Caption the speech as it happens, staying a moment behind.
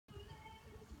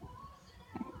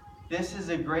This is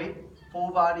a great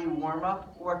full body warm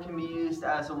up, or can be used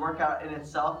as a workout in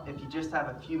itself if you just have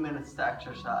a few minutes to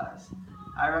exercise.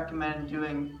 I recommend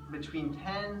doing between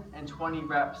 10 and 20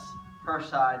 reps per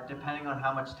side depending on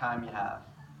how much time you have.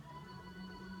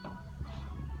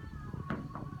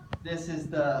 This is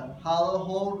the hollow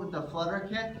hold with the flutter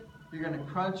kick. You're going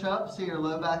to crunch up so your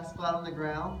low back's flat on the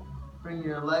ground. Bring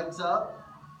your legs up,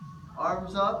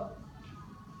 arms up,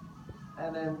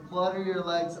 and then flutter your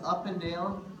legs up and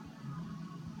down.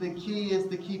 The key is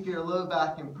to keep your low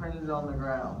back imprinted on the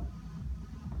ground.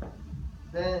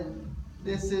 Then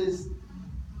this is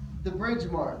the bridge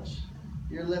march.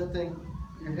 You're lifting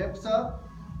your hips up,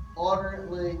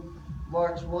 alternately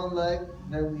march one leg,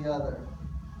 then the other.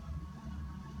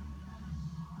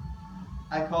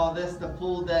 I call this the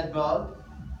full dead bug.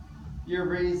 You're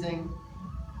raising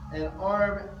an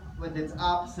arm with its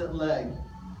opposite leg,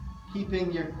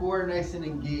 keeping your core nice and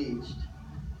engaged.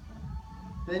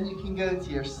 Then you can go to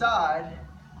your side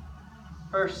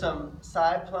for some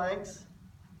side planks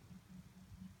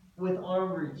with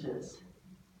arm reaches.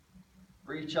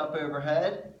 Reach up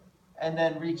overhead and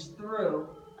then reach through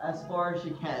as far as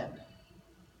you can.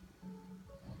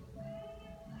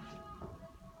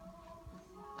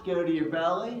 Go to your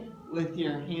belly with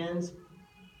your hands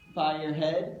by your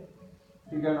head.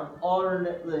 You're going to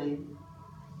alternately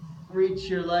reach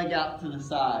your leg out to the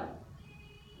side.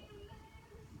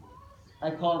 I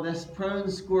call this prone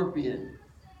scorpion.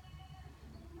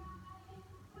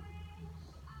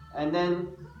 And then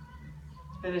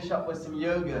finish up with some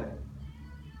yoga.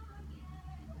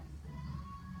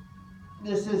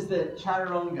 This is the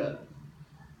chaturanga.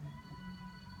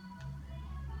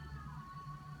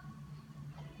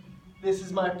 This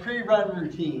is my pre-run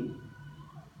routine.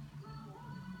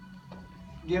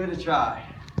 Give it a try.